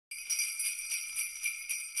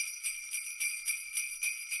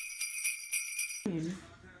clean.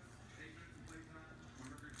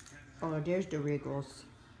 Oh, there's the wriggles.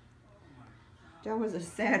 That was a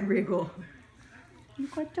sad wriggle. You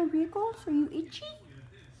got the wriggles? Are you itchy?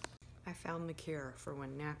 I found the cure for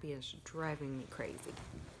when nappy is driving me crazy.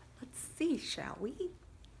 Let's see, shall we?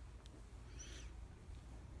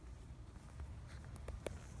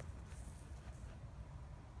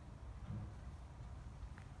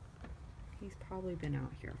 He's probably been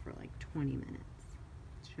out here for like 20 minutes,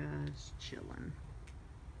 just chilling.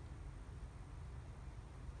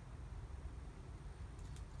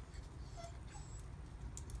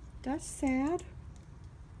 That's sad.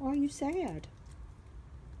 Why are you sad?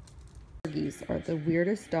 Corgis are the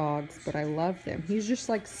weirdest dogs, but I love them. He's just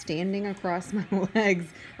like standing across my legs.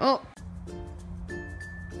 Oh!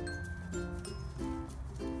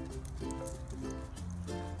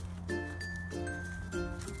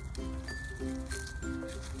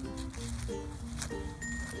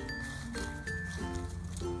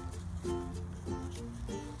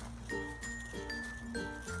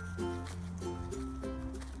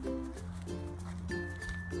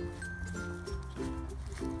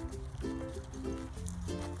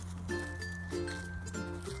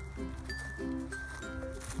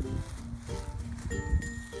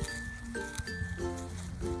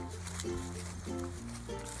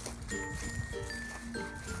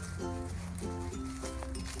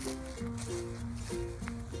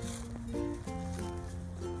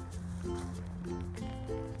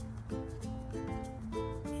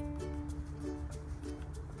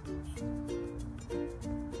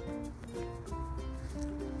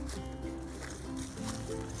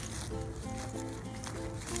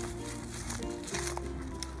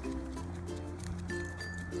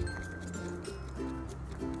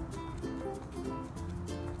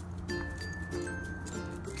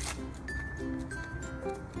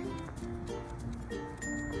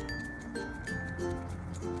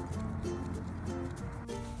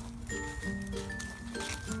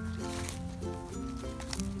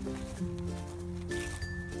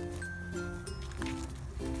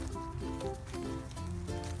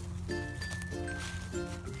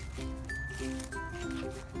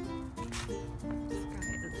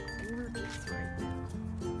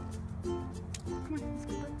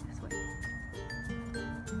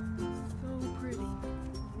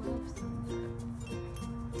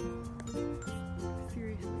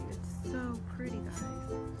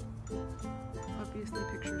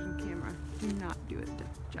 Pictures in camera do not do it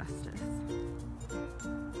justice.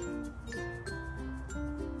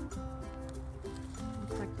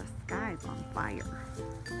 Looks like the sky's on fire.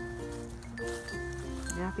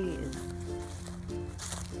 Nappy is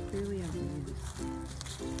clearly amused.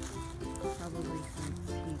 Probably since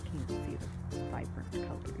he can't see the vibrant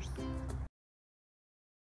colors.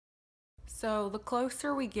 So the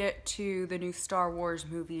closer we get to the new Star Wars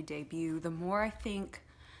movie debut, the more I think,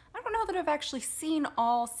 I don't know that I've actually seen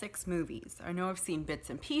all 6 movies. I know I've seen bits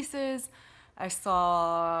and pieces. I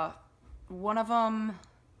saw one of them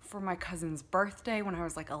for my cousin's birthday when I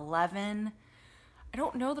was like 11. I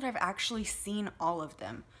don't know that I've actually seen all of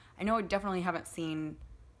them. I know I definitely haven't seen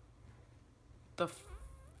the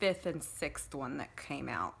 5th and 6th one that came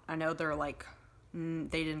out. I know they're like,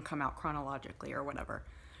 they didn't come out chronologically or whatever.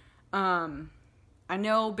 I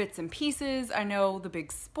know bits and pieces, I know the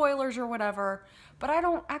big spoilers or whatever, but I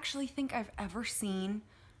don't actually think I've ever seen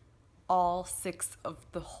all 6 of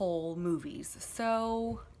the whole movies.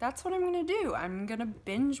 So that's what I'm gonna do. I'm gonna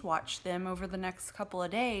binge watch them over the next couple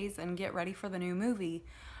of days and get ready for the new movie.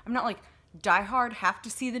 I'm not like diehard, have to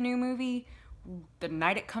see the new movie the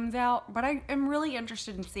night it comes out, but I am really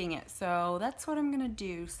interested in seeing it. So that's what I'm gonna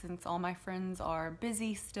do since all my friends are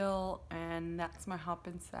busy still and that's my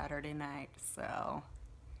hoppin' Saturday night, so.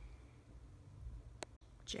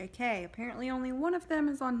 JK, apparently only one of them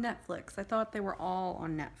is on Netflix. I thought they were all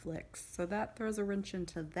on Netflix, so that throws a wrench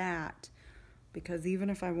into that, because even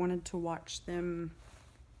if I wanted to watch them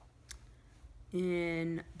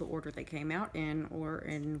in the order they came out in, or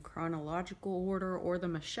in chronological order, or the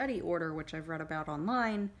machete order, which I've read about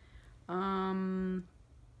online, I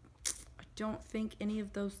don't think any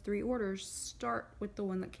of those 3 orders start with the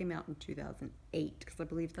one that came out in 2008, because I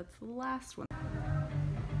believe that's the last one.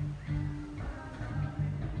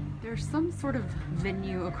 There's some sort of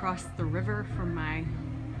venue across the river from my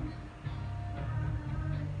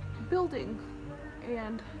building,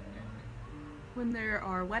 and when there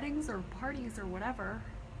are weddings or parties or whatever,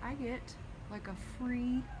 I get like a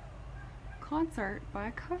free concert by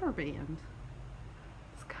a cover band.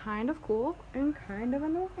 It's kind of cool and kind of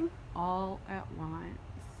annoying all at once.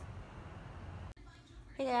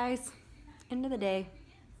 Hey guys, end of the day.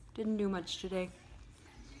 Didn't do much today.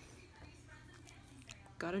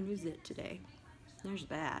 got a new zit today. There's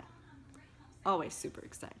that. Always super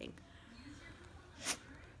exciting.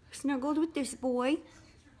 Snuggled with this boy.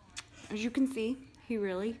 As you can see, he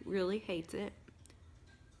really, really hates it.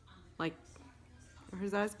 Like, are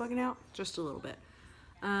his eyes bugging out? Just a little bit.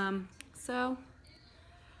 So,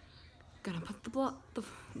 gonna put the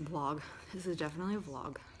vlog. This is definitely a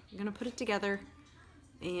vlog. I'm gonna put it together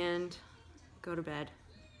and go to bed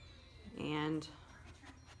and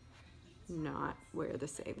not wear the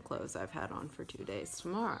same clothes I've had on for 2 days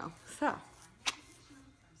tomorrow. So,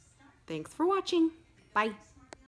 thanks for watching. Bye.